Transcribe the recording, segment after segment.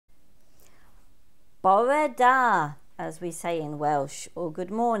Bore da, as we say in Welsh, or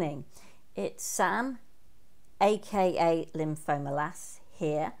good morning. It's Sam, aka Lymphoma Lass,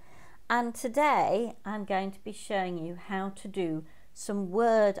 here, and today I'm going to be showing you how to do some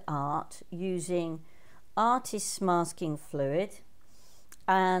word art using artist's masking fluid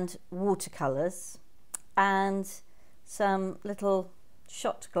and watercolours and some little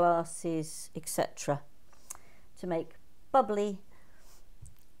shot glasses, etc., to make bubbly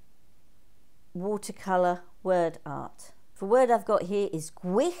watercolour word art. The word I've got here is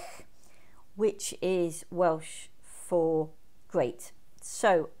gwych, which is Welsh for great.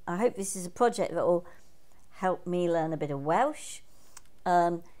 So I hope this is a project that will help me learn a bit of Welsh.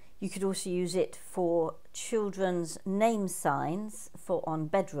 You could also use it for children's name signs for on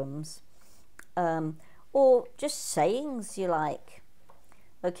bedrooms, or just sayings you like.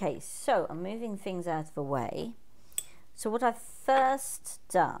 Okay, so I'm moving things out of the way. So what I've first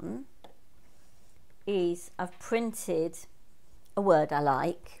done is I've printed a word I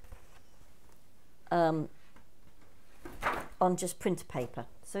like on just printer paper.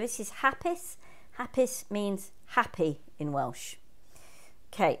 So this is hapus. Hapus means happy in Welsh.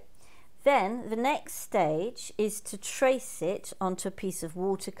 Okay, then the next stage is to trace it onto a piece of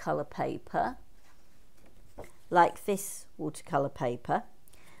watercolour paper, like this watercolour paper.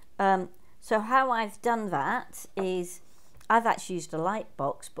 So how I've done that is I've actually used a light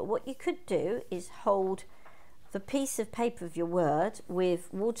box, but what you could do is hold the piece of paper of your word with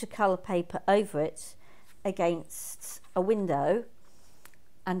watercolour paper over it against a window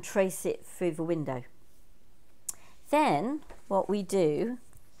and trace it through the window. Then what we do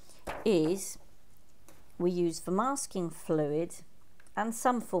is we use the masking fluid and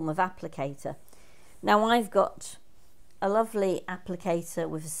some form of applicator. Now I've got a lovely applicator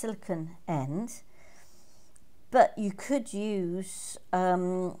with a silicone end, but you could use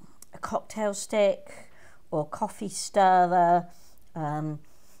a cocktail stick or coffee stirrer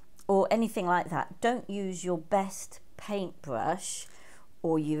or anything like that. Don't use your best paintbrush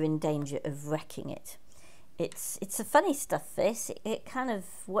or you're in danger of wrecking it. It's a funny stuff, this. It kind of,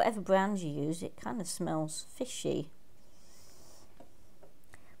 whatever brand you use, it kind of smells fishy.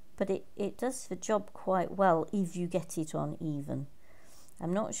 But it does the job quite well if you get it on even.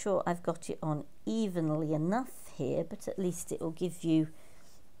 I'm not sure I've got it on evenly enough here, but at least it will give you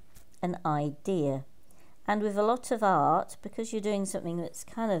an idea. And with a lot of art, because you're doing something that's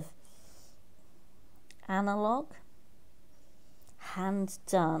kind of analog, hand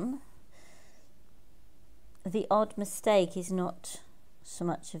done, the odd mistake is not so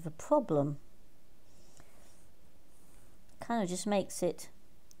much of a problem. Kind of just makes it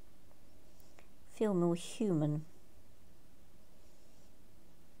feel more human.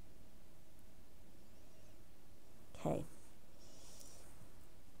 Okay,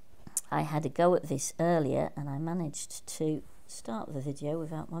 I had a go at this earlier and I managed to start the video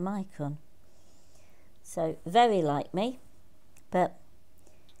without my mic on. So very like me, but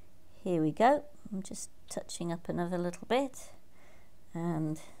here we go. I'm just touching up another little bit,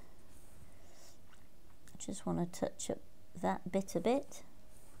 and I just want to touch up that bit a bit.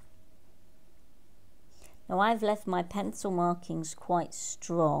 Now I've left my pencil markings quite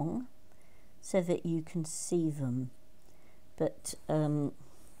strong so that you can see them, but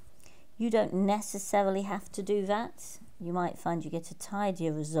you don't necessarily have to do that. You might find you get a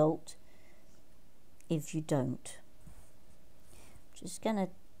tidier result if you don't. Just going to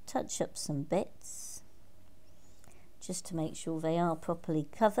touch up some bits just to make sure they are properly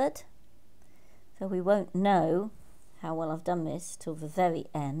covered, though we won't know how well I've done this till the very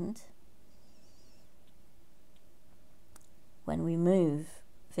end when we move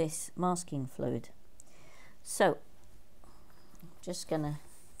this masking fluid. So I'm just going to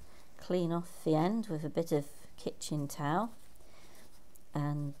clean off the end with a bit of kitchen towel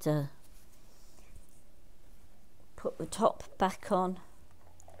and put the top back on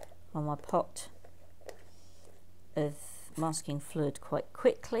my pot of masking fluid quite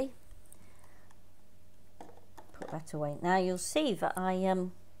quickly. Put that away. Now you'll see that I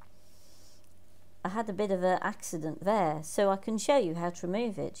had a bit of an accident there, so I can show you how to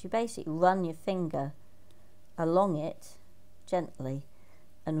remove it. You basically run your finger along it gently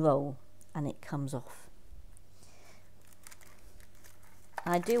and roll, and it comes off.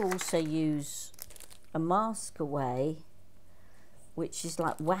 I do also use a mask away, which is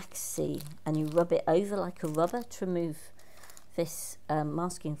like waxy, and you rub it over like a rubber to remove this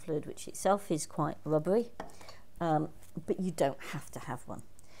masking fluid, which itself is quite rubbery, but you don't have to have one.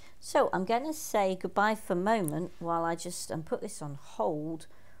 So I'm going to say goodbye for a moment while I just put this on hold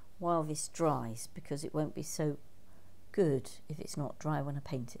while this dries, because it won't be so good if it's not dry when I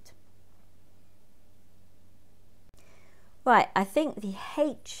paint it. Right, I think the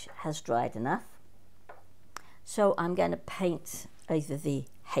H has dried enough, so I'm going to paint over the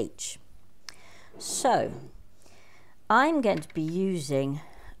H. So I'm going to be using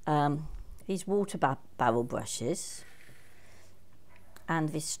these water barrel brushes and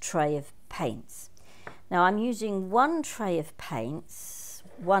this tray of paints. Now I'm using one tray of paints,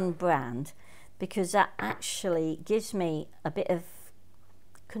 one brand, because that actually gives me a bit of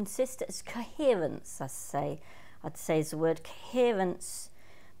consistency, coherence, I'd say is the word, coherence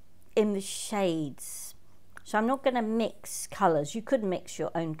in the shades. So I'm not going to mix colours. You could mix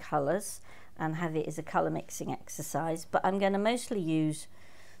your own colours and have it as a colour mixing exercise, but I'm going to mostly use,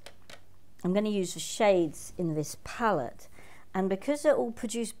 the shades in this palette, and because they're all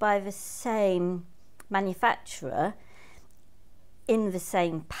produced by the same manufacturer in the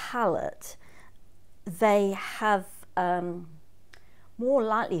same palette, they have more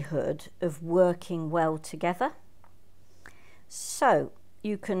likelihood of working well together. So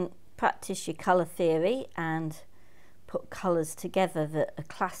you can practice your colour theory and put colours together that are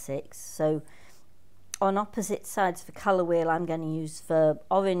classics. So on opposite sides of the colour wheel, I'm going to use the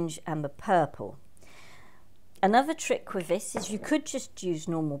orange and the purple. Another trick with this is you could just use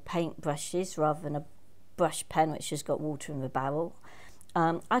normal paint brushes rather than a brush pen which has got water in the barrel.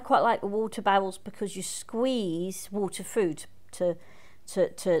 I quite like the water barrels because you squeeze water through to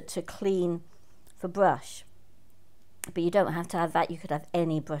clean the brush, but you don't have to have that. You could have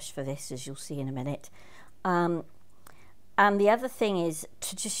any brush for this, as you'll see in a minute. And the other thing is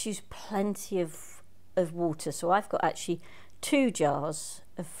to just use plenty of water. So I've got actually 2 jars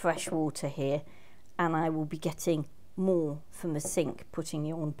of fresh water here, and I will be getting more from the sink, putting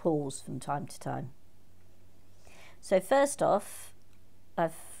you on pause from time to time. So first off,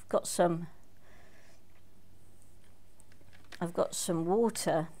 I've got some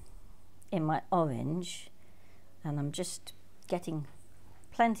water in my orange, and I'm just getting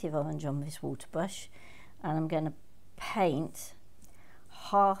plenty of orange on this water brush, and I'm going to paint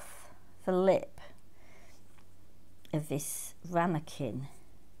half the lip of this ramekin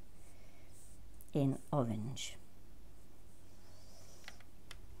in orange,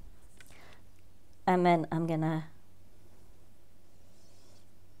 and then I'm going to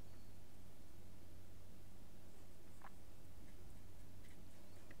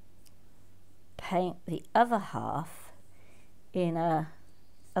paint the other half in a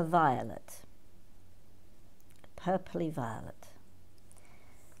violet, purpley violet.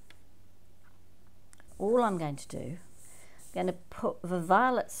 All I'm going to do, I'm going to put the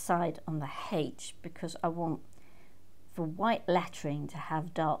violet side on the H because I want the white lettering to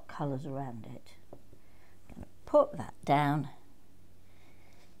have dark colours around it. I'm going to put that down.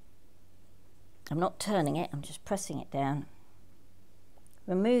 I'm not turning it, I'm just pressing it down.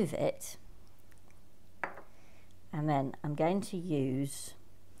 Remove it. And then I'm going to use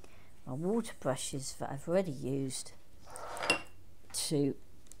my water brushes that I've already used to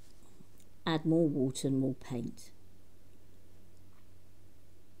add more water and more paint.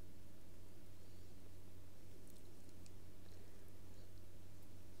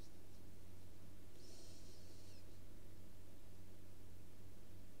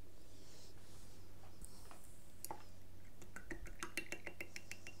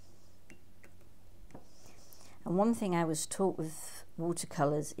 And one thing I was taught with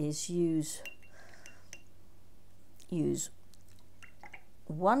watercolours is use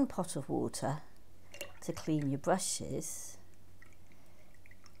 1 pot of water to clean your brushes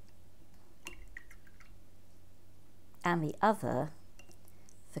and the other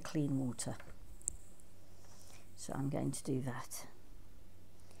for clean water. So I'm going to do that.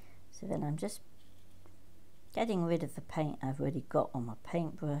 So then I'm just getting rid of the paint I've already got on my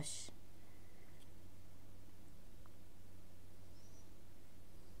paintbrush.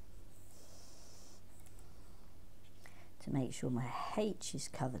 To make sure my H is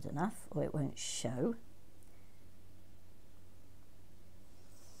covered enough or it won't show.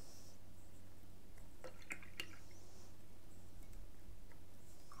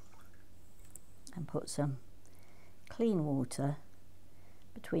 And put some clean water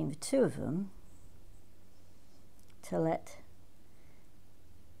between the 2 of them to let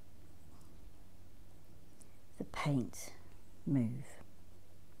the paint move.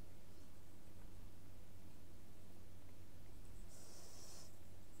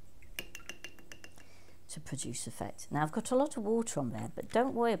 To produce effect. Now I've got a lot of water on there, but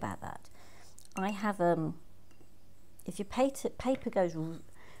don't worry about that. I have if your paper goes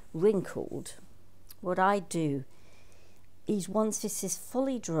wrinkled, what I do is once this is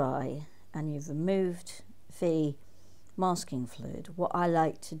fully dry and you've removed the masking fluid, what I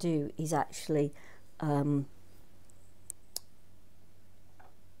like to do is actually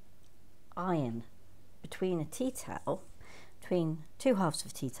iron between a tea towel, between two halves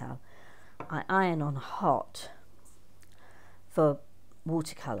of a tea towel. I iron on hot for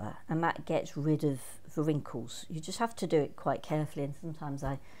watercolour, and that gets rid of the wrinkles. You just have to do it quite carefully, and sometimes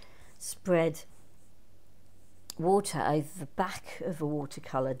I spread water over the back of a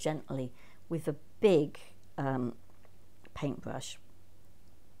watercolour gently with a big paintbrush,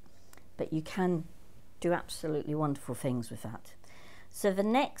 but you can do absolutely wonderful things with that. So the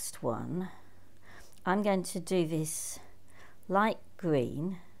next one, I'm going to do this light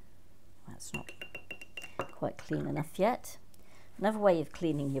green. That's not quite clean enough yet. Another way of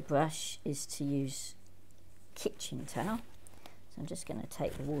cleaning your brush is to use kitchen towel. So I'm just going to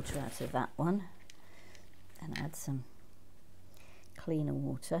take the water out of that one and add some cleaner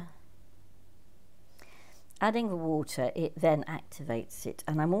water. Adding the water, it then activates it,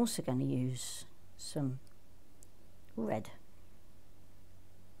 and I'm also going to use some red.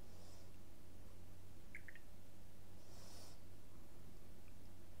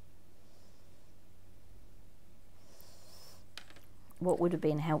 What would have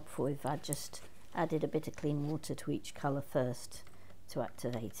been helpful if I just added a bit of clean water to each colour first to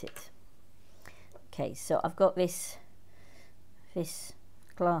activate it. Okay, so I've got this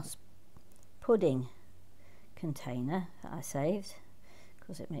glass pudding container that I saved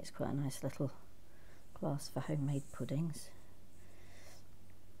because it makes quite a nice little glass for homemade puddings,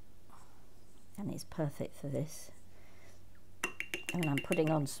 and it's perfect for this. And I'm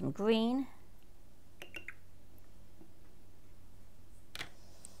putting on some green,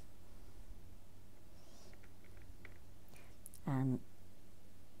 and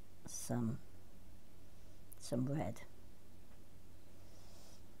some red,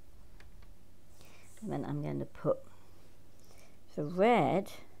 and then I'm going to put the red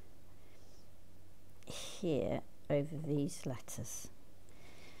here over these letters.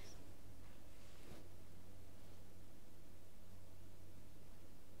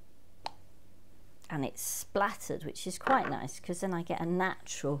 And it's splattered, which is quite nice because then I get a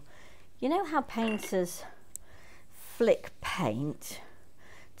natural, you know how painters flick paint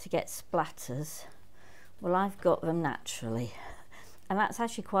to get splatters? Well, I've got them naturally, and that's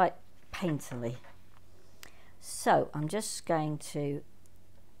actually quite painterly. So I'm just going to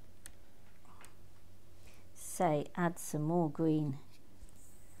add some more green,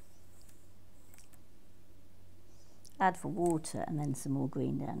 add for water, and then some more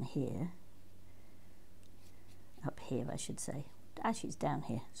green down here, up here I should say. Actually it's down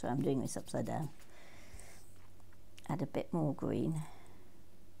here, so I'm doing this upside down. Add a bit more green.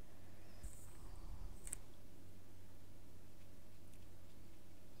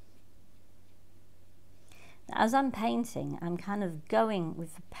 Now, as I'm painting, I'm kind of going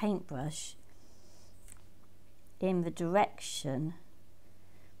with the paintbrush in the direction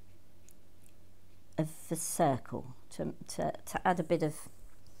of the circle to add a bit of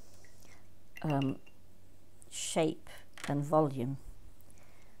shape and volume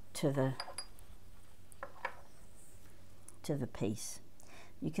to the piece.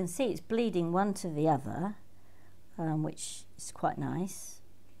 You can see it's bleeding one to the other, which is quite nice,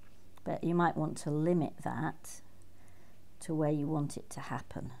 but you might want to limit that to where you want it to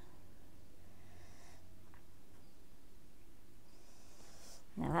happen.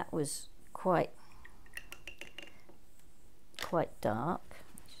 Now that was quite dark.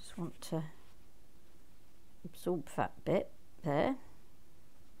 I just want to absorb that bit there,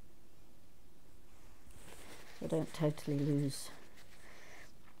 so I don't totally lose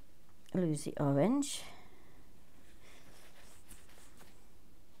the orange.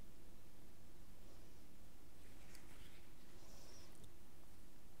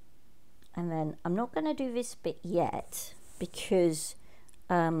 And then I'm not going to do this bit yet because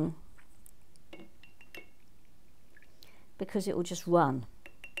it will just run.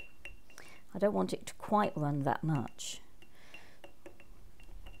 I don't want it to quite run that much.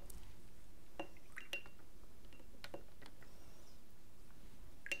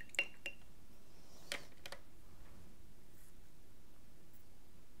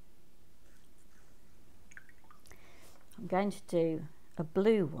 I'm going to do a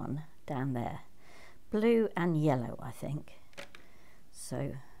blue one down there, blue and yellow I think.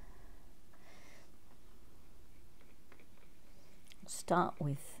 So start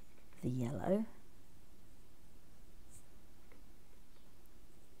with the yellow.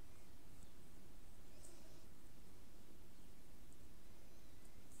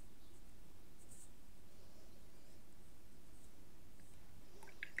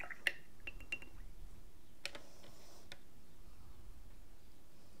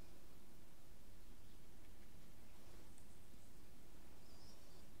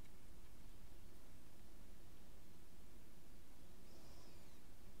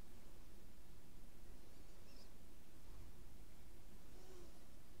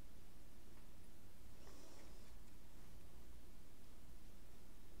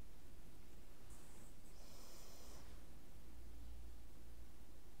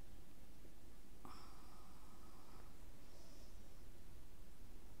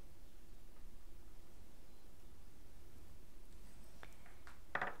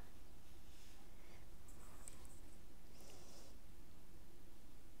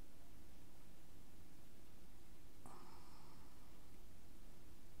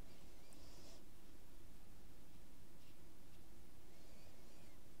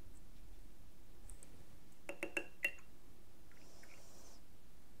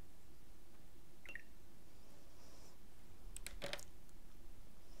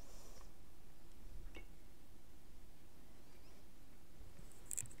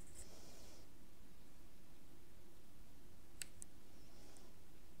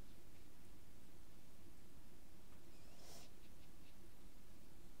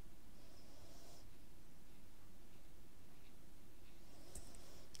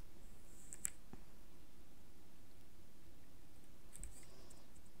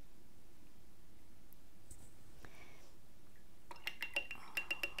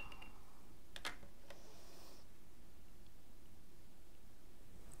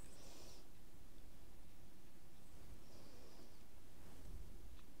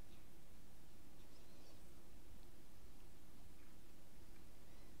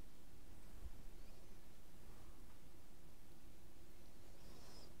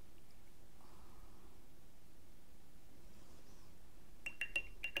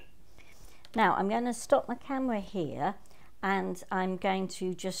 Now I'm going to stop my camera here and I'm going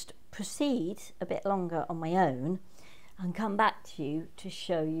to just proceed a bit longer on my own and come back to you to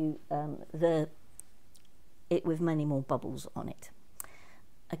show you it with many more bubbles on it.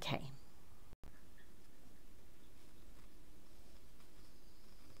 Okay.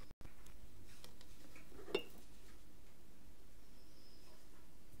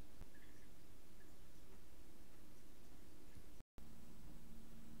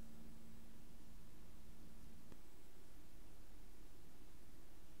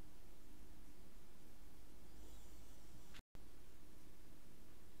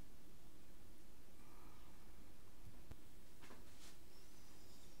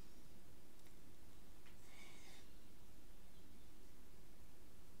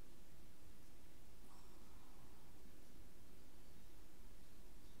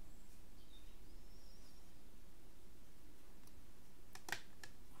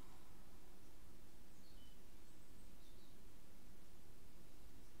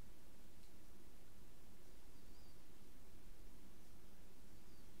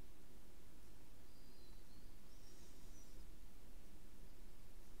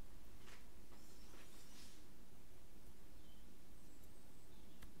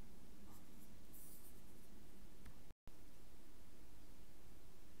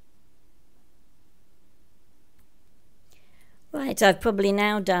 Right, I've probably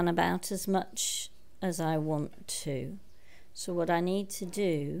now done about as much as I want to. So what I need to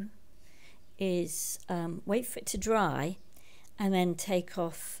do is wait for it to dry and then take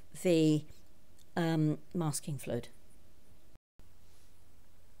off the masking fluid.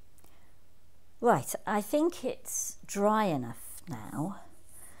 Right, I think it's dry enough now.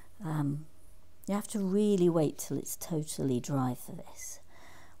 You have to really wait till it's totally dry for this,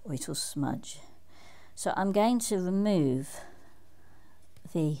 or it'll smudge. So I'm going to remove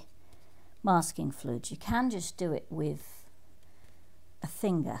the masking fluid. You can just do it with a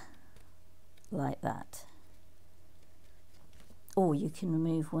finger like that, or you can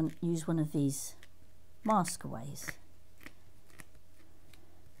use one of these mask aways,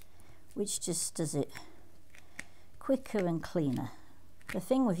 which just does it quicker and cleaner. The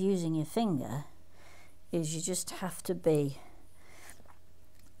thing with using your finger is you just have to be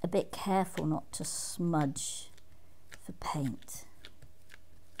a bit careful not to smudge the paint.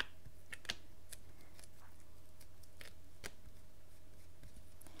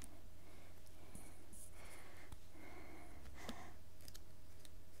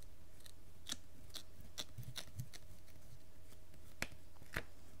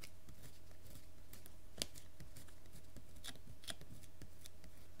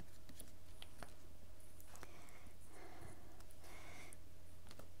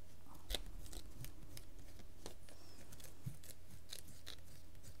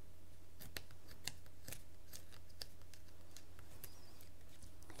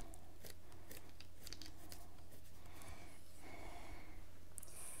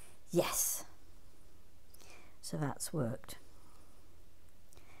 Yes, so that's worked.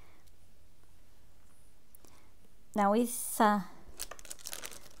 Now if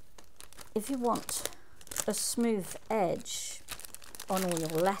you want a smooth edge on all your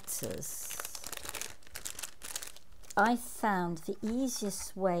letters, I found the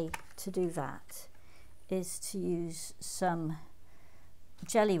easiest way to do that is to use some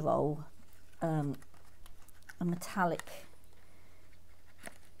jelly roll, a metallic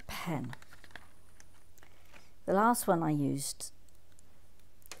pen. The last one I used,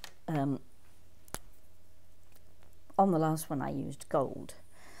 on the last one I used gold.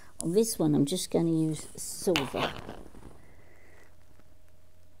 On this one I'm just going to use silver.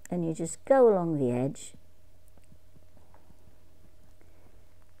 And you just go along the edge,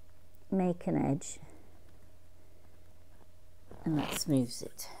 make an edge, and that smooths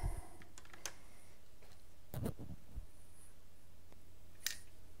it.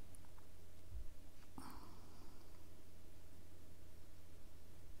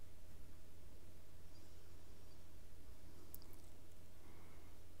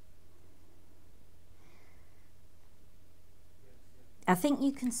 I think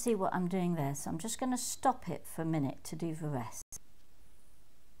you can see what I'm doing there, so I'm just going to stop it for a minute to do the rest.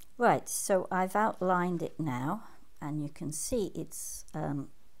 Right, so I've outlined it now, and you can see it's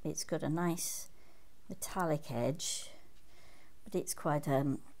got a nice metallic edge, but it's quite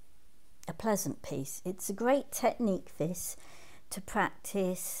a pleasant piece. It's a great technique, this, to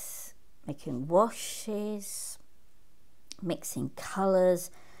practice making washes, mixing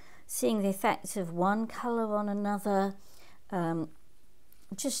colours, seeing the effect of one colour on another,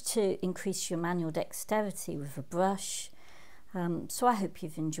 just to increase your manual dexterity with a brush. So I hope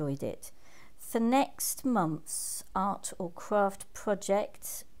you've enjoyed it. for next month's art or craft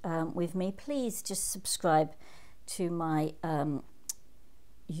project with me, please just subscribe to my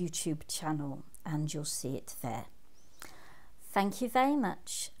YouTube channel and you'll see it there. Thank you very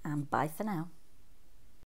much, and bye for now.